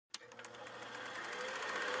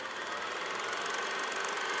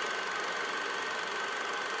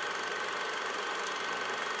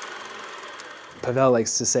Pawel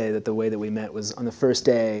likes to say that the way that we met was on the first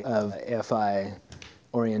day of AFI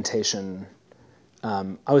orientation.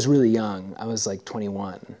 I was really young. I was like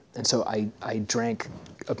 21. And so I drank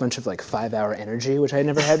a bunch of like 5-hour energy, which I had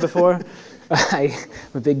never had before. I'm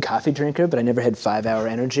a big coffee drinker, but I never had 5-hour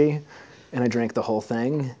energy. And I drank the whole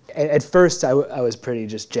thing. At first, I was pretty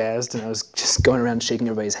just jazzed, and I was just going around shaking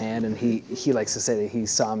everybody's hand. And he likes to say that he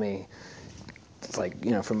saw me, like,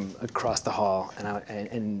 you know, from across the hall,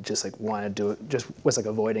 and just like wanted to, just was like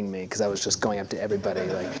avoiding me because I was just going up to everybody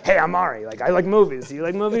like, "Hey, I'm Ari. Like, I like movies. Do you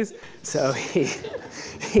like movies?" So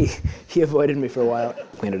he avoided me for a while.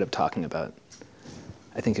 We ended up talking about,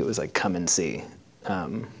 I think it was like Come and See,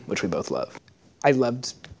 which we both love. I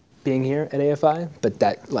loved being here at AFI, but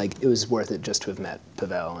that, like, it was worth it just to have met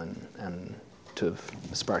Pawel and to have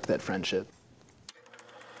sparked that friendship.